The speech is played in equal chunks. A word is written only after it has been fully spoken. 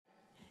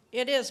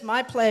It is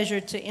my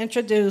pleasure to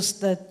introduce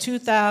the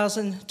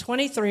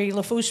 2023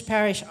 Lafourche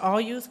Parish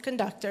All-Youth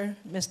Conductor,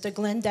 Mr.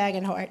 Glenn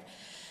Dagenhart.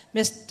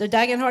 Mr.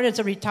 Dagenhart is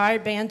a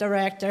retired band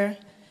director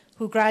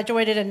who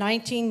graduated in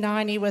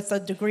 1990 with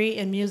a degree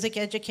in music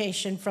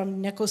education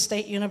from Nichols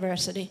State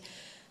University.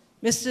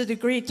 Mr.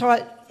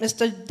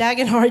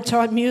 Dagenhart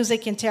taught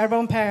music in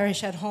Terrebonne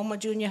Parish at Houma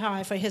Junior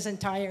High for his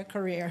entire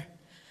career.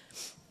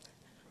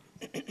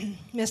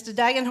 Mr.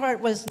 Dagenhart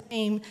was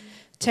named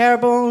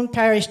Terrebonne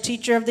Parish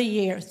Teacher of the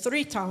Year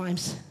 3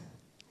 times,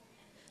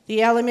 the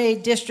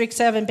LMA District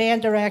 7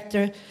 Band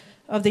Director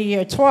of the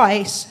Year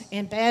twice,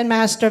 and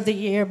Bandmaster of the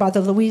Year by the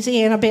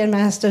Louisiana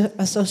Bandmaster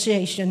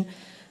Association.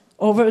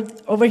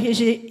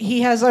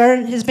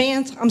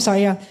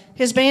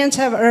 His bands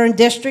have earned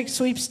district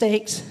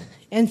sweepstakes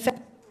and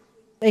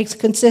sweepstakes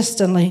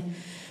consistently.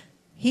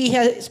 He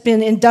has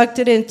been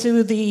inducted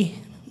into the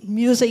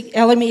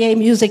LMEA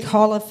Music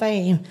Hall of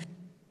Fame.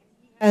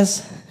 He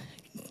has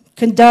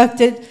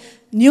conducted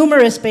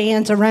numerous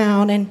bands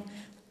around, and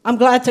I'm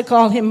glad to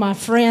call him my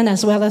friend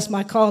as well as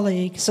my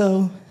colleague.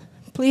 So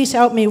please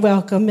help me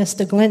welcome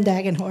Mr. Glenn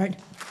Dagenhart.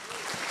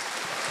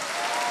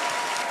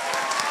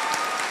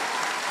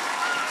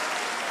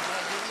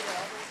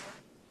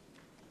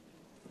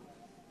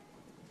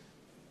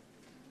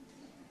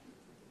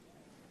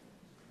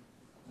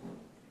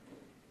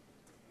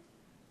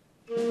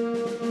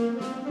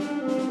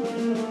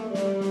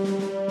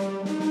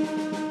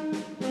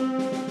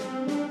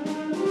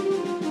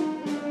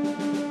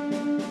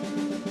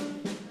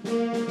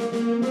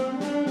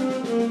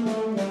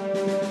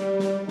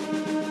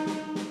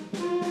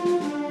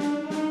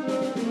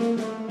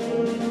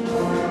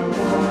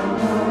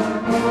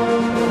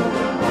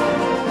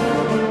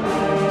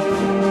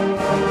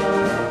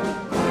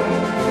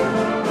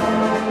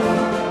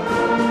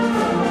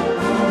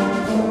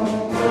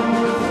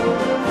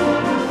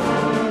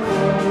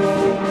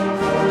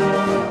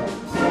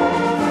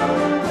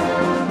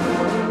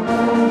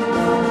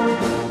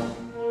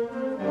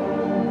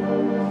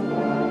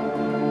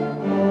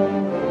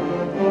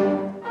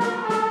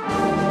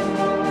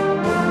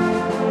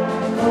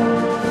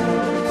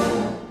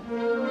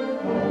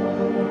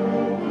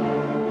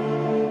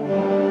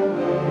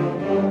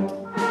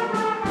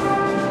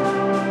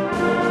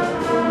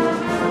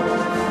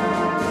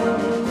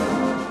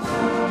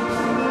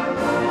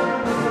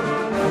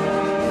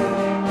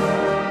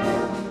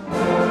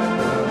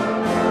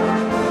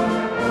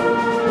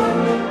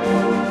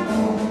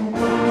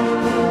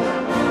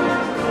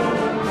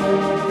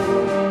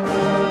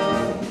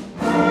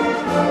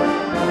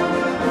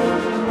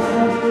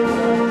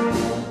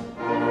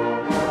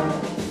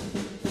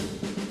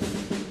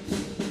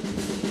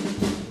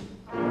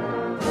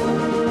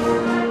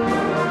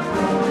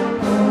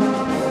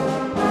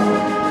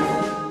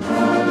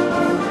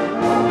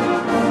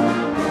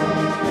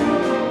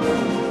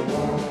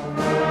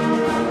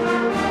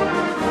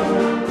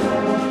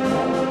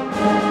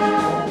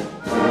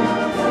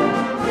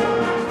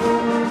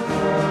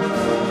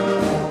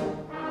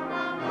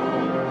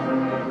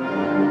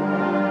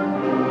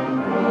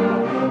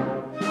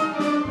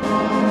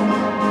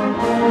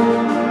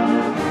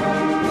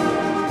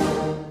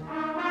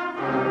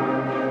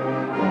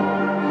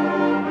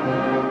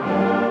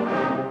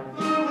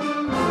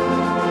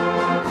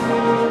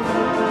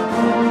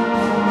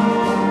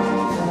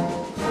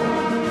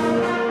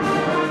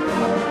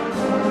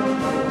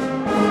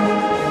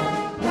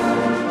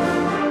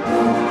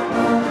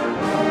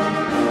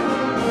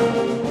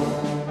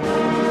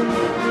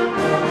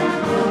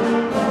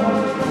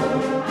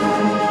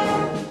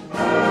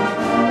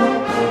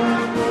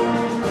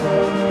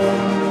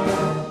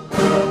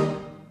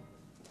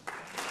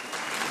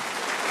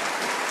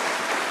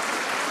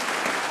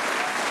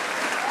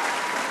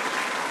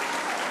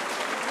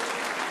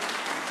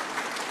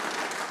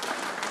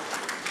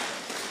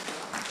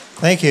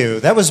 Thank you.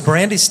 That was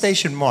Brandy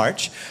Station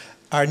March.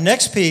 Our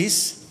next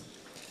piece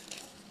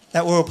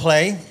that we'll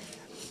play,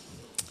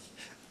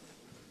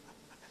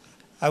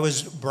 I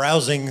was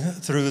browsing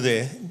through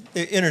the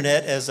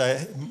internet, as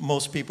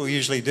most people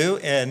usually do,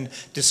 and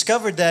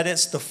discovered that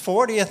it's the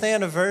 40th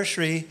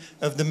anniversary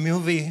of the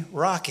movie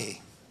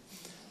Rocky.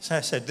 So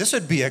I said, this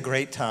would be a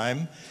great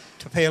time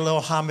to pay a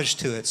little homage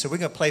to it. So we're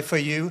going to play for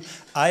you,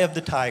 Eye of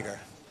the Tiger.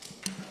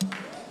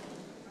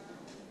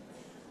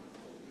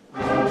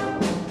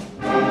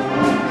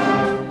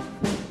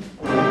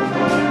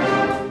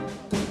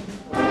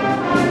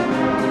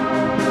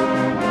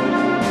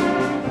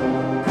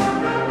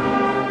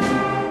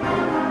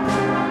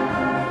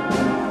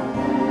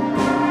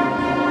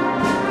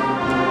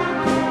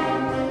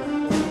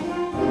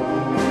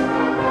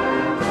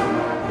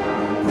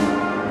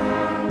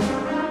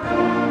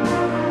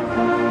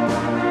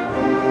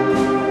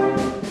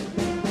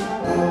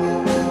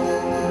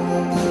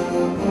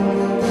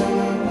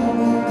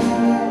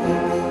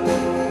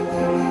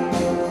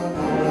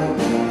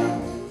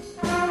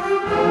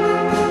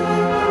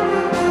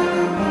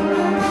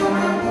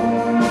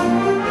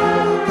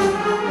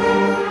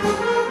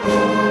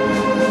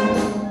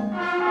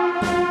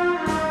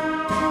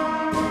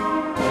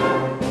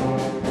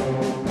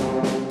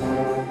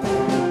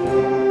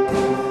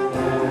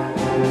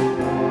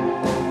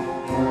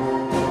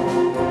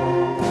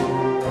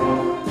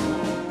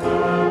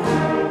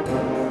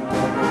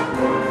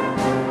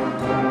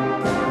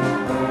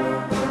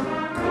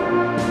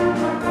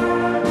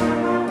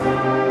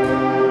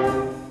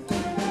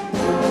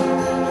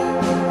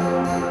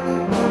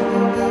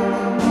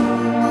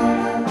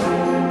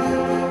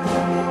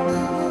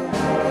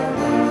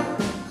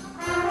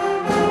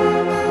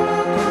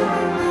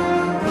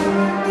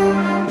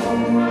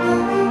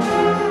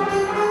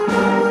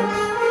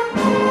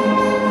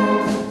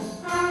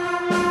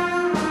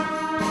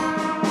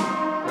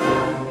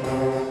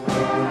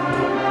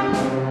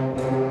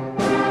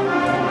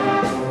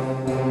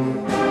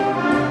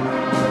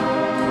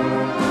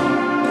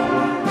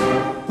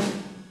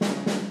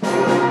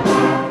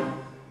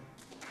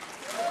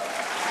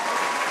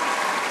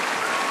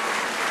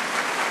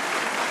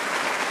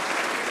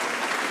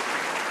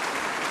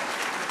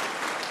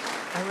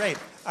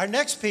 Our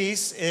next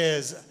piece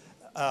is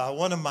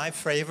one of my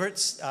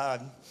favorites.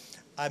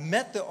 I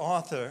met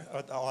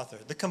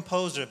the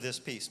composer of this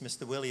piece,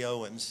 Mr. Willie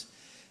Owens,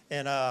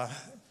 and I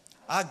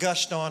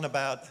gushed on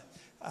about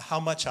how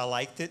much I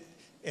liked it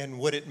and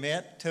what it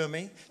meant to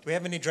me. Do we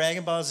have any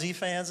Dragon Ball Z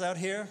fans out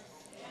here?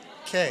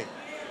 Okay.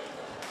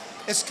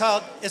 It's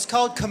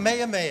called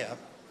Kamehameha.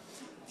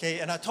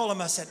 Okay, and I told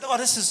him, I said, oh,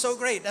 this is so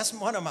great. That's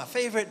one of my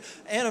favorite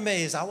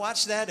animes. I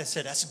watched that and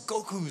said, that's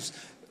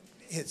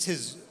it's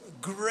his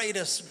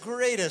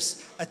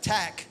greatest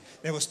attack.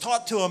 It was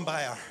taught to him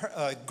by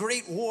a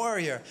great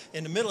warrior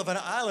in the middle of an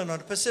island on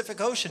the Pacific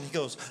Ocean. He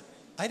goes,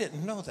 I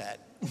didn't know that.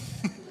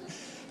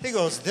 He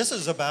goes, this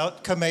is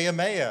about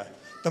Kamehameha,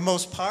 the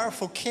most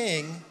powerful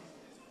king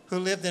who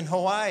lived in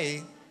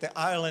Hawaii, the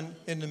island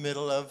in the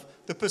middle of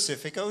the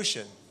Pacific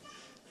Ocean.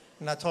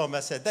 And I told him, I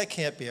said, that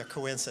can't be a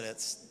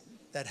coincidence.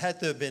 That had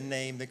to have been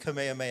named the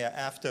Kamehameha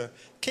after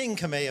King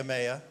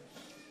Kamehameha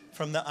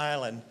from the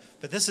island.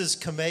 But this is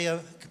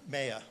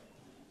Kamehameha.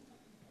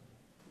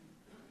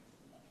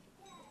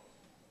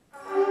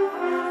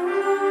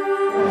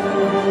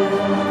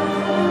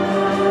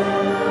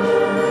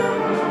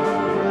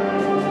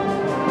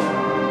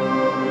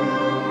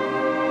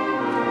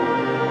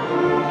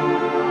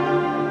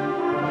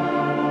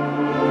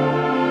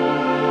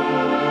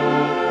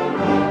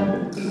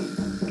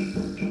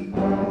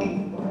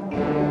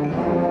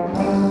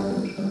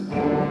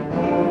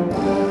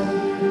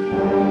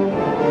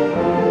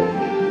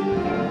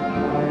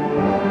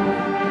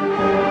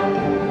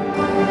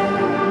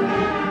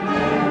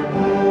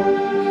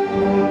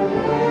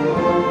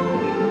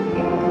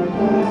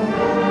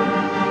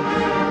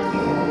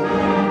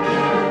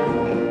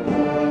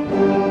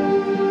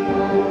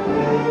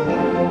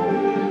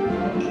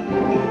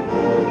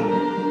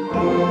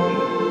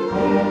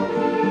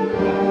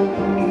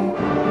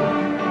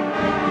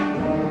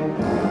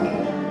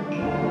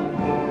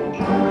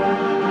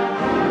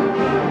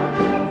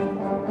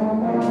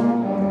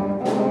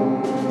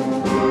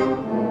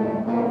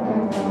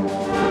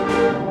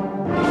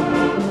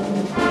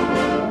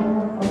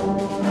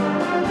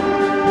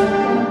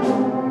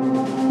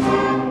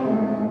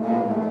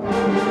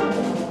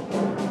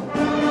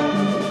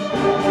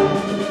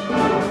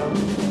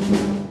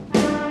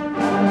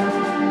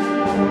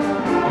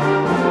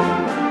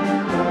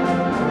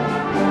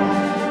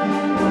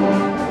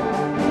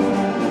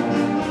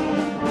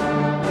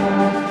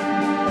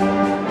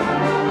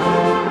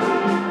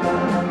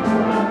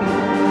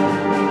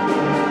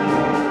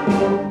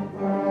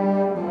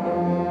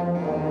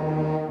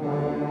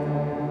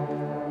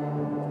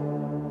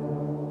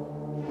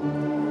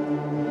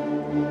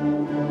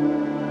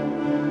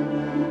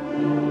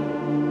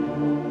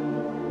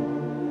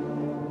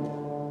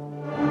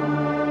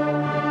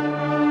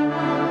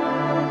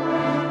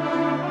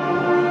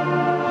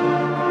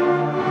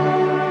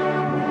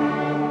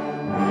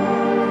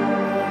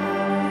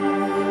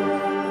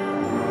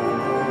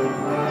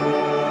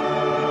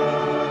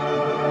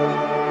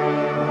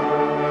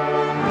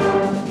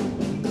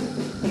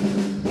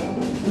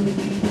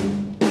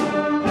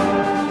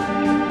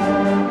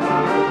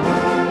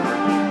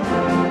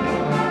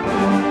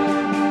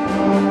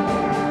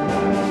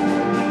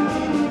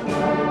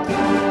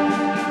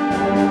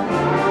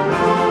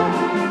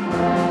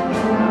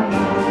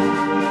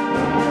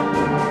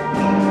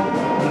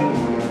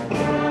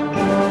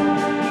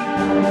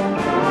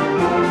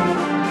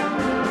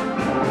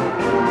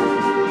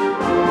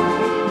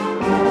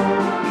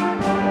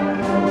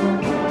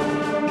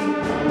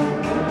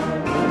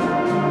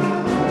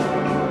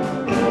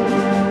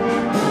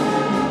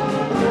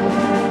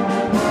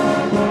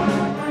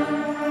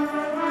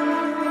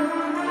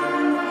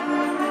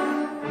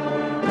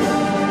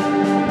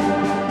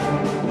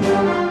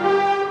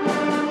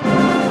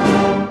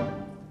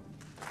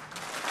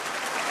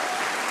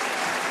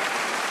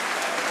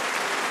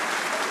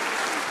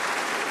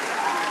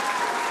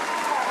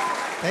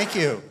 Thank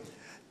you.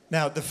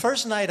 Now, the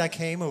first night I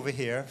came over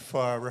here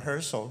for a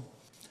rehearsal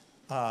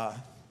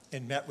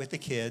and met with the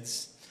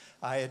kids,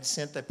 I had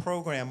sent a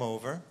program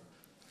over.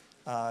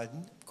 Of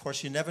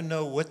course, you never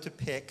know what to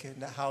pick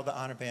and how the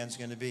honor band's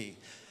going to be.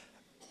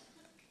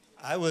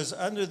 I was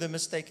under the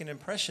mistaken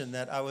impression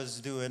that I was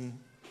doing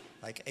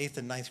like 8th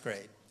and 9th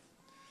grade.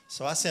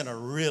 So I sent a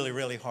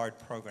really hard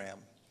program.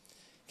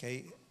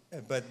 Okay,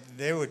 but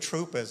they were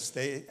troopers.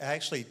 They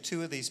actually,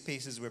 2 of these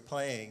pieces we're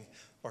playing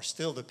are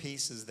still the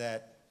pieces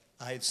that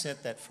I had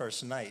sent that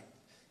first night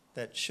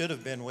that should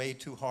have been way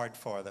too hard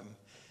for them.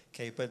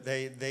 Okay, but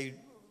they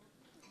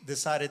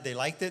decided they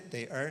liked it,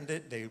 they earned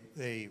it,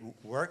 they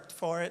worked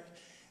for it,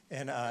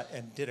 and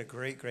did a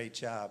great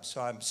job. So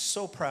I'm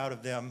so proud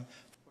of them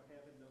for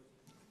having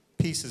those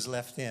pieces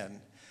left in.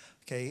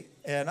 Okay,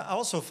 and I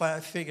also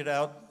figured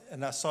out,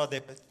 and I saw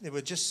that they were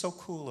just so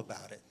cool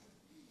about it.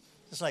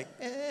 It's like,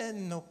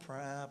 no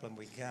problem,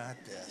 we got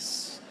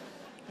this.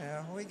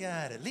 Yeah, we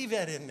got it. Leave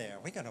that in there.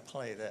 We're going to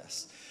play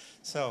this.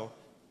 So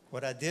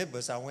what I did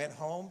was I went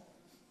home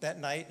that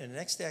night, and the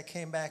next day I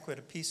came back with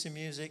a piece of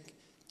music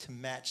to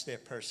match their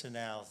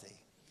personality.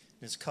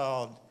 And it's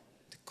called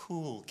the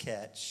Cool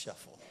Cat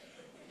Shuffle.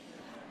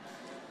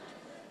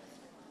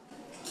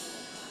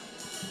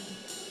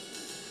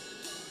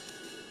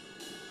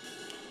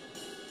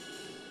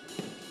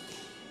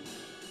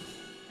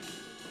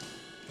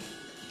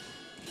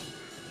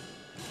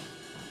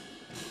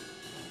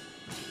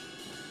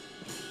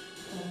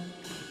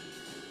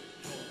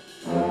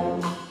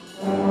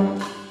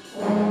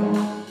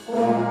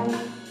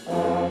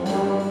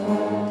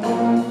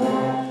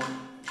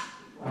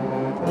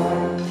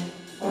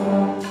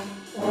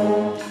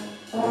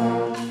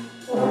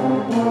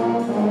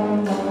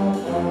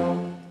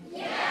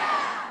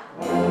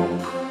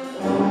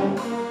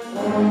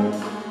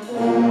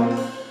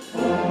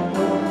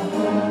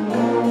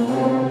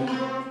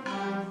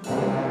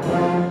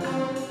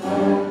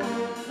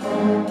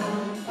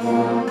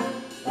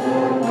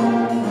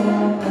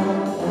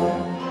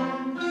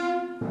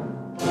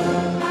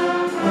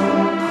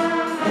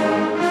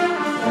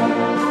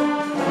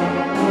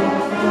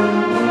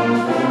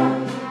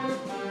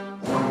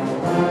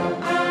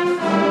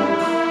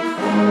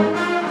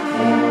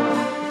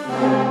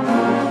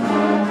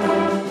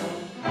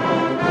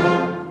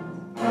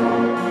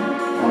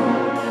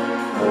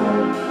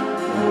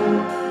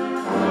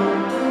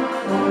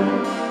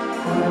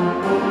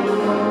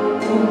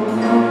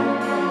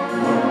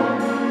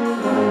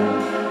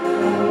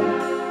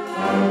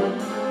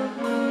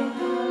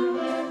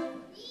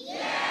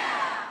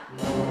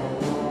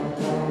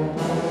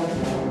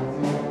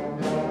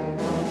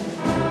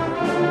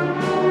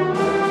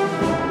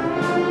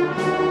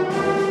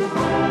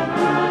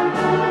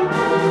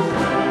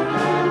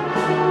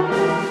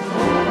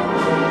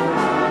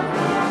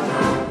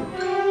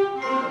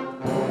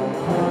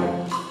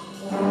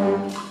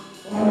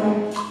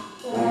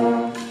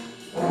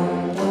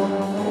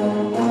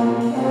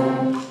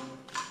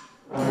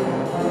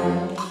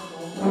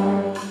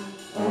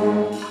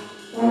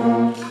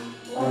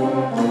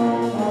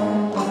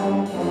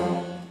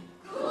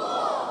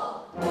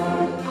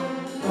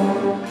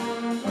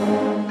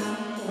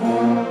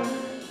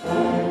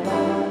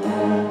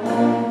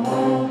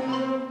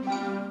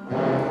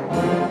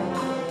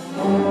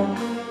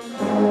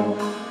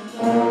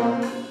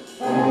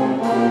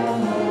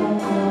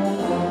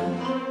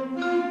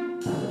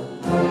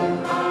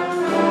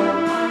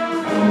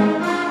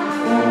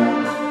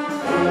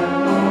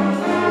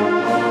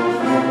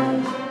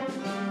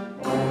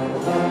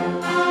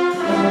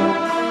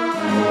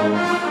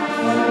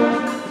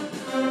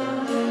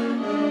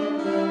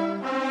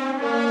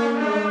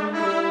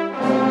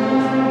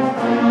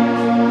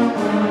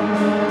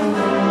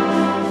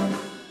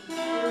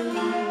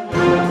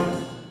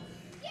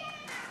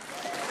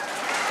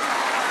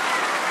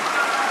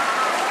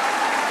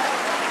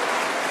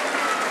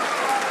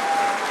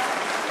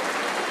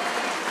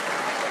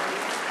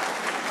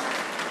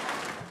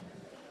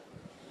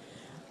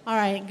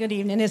 Good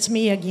evening. It's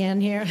me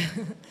again here.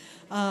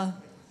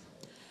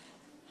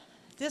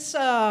 This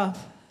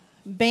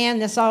band,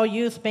 this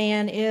all-youth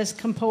band, is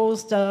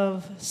composed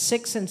of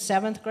 6th and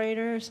 7th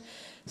graders.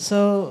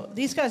 So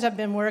these guys have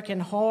been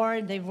working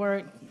hard. They've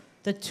worked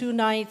the 2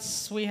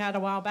 nights we had a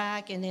while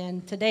back, and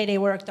then today they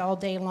worked all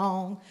day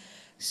long.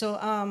 So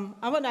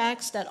I would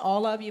ask that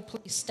all of you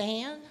please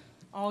stand,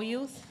 all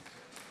youth.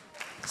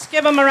 Let's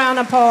give them a round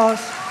of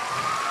applause.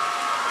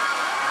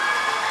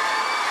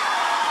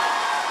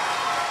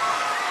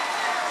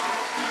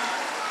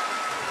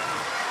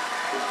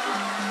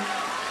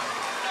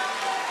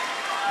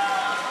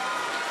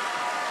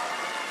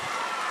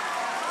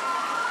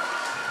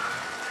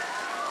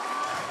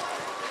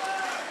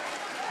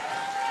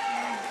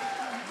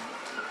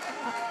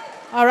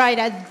 All right,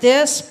 at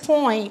this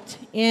point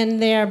in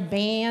their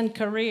band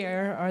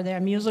career or their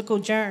musical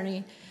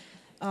journey,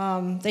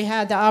 they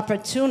had the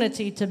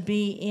opportunity to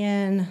be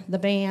in the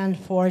band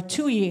for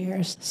 2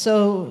 years.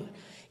 So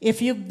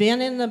if you've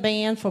been in the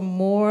band for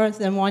more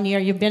than 1 year,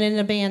 you've been in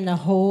the band the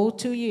whole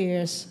 2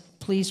 years,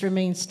 please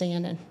remain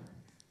standing.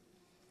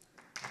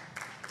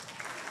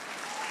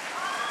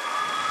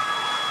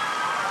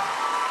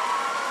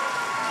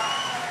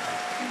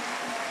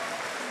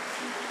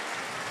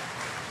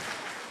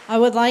 I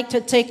would like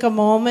to take a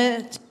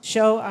moment to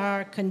show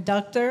our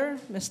conductor,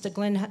 Mr.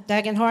 Glenn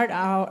Dagenhart,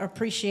 our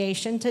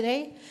appreciation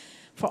today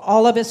for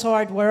all of his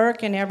hard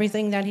work and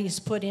everything that he's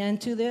put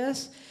into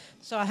this.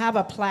 So I have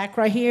a plaque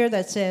right here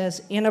that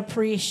says, "In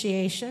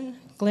Appreciation,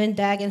 Glenn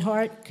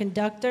Dagenhart,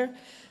 Conductor,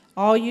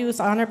 All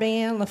Youth Honor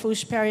Band,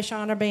 Lafourche Parish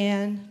Honor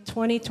Band,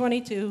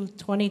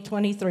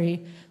 2022-2023.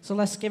 So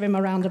let's give him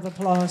a round of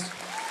applause.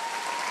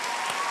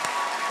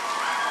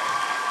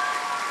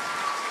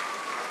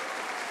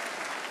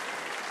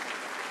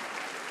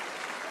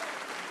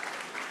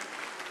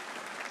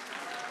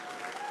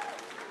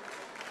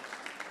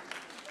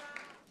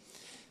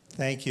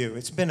 Thank you.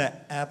 It's been an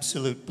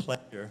absolute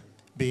pleasure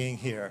being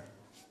here.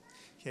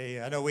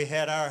 Okay, I know we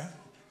had our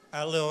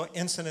little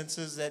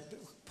incidences that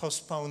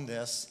postponed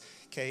this,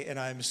 okay, and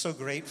I'm so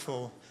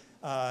grateful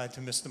to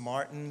Mr.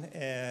 Martin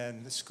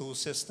and the school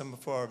system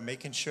for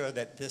making sure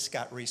that this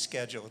got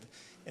rescheduled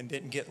and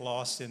didn't get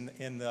lost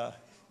in the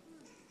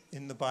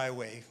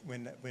byway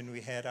when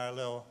we had our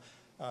little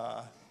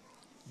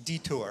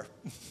detour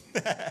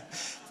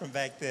from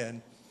back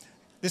then.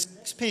 This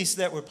next piece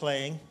that we're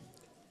playing,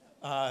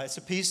 it's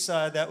a piece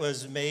that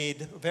was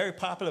made very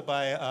popular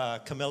by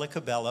Camila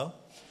Cabello.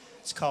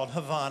 It's called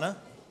Havana.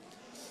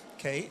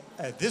 Okay,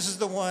 this is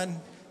the one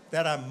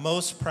that I'm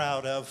most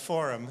proud of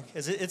for him.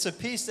 It's a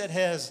piece that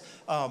has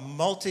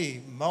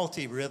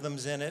multi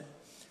rhythms in it.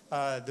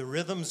 The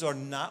rhythms are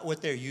not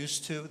what they're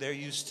used to. They're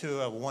used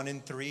to a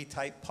 1-in-3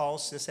 type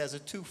pulse. This has a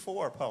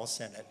 2-4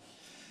 pulse in it.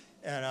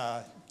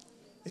 And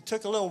it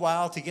took a little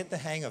while to get the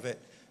hang of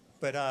it,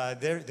 but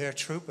they're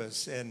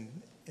troopers,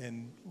 and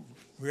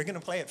we're going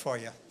to play it for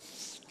you.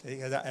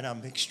 Okay? And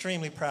I'm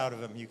extremely proud of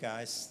them, you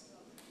guys.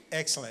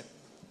 Excellent.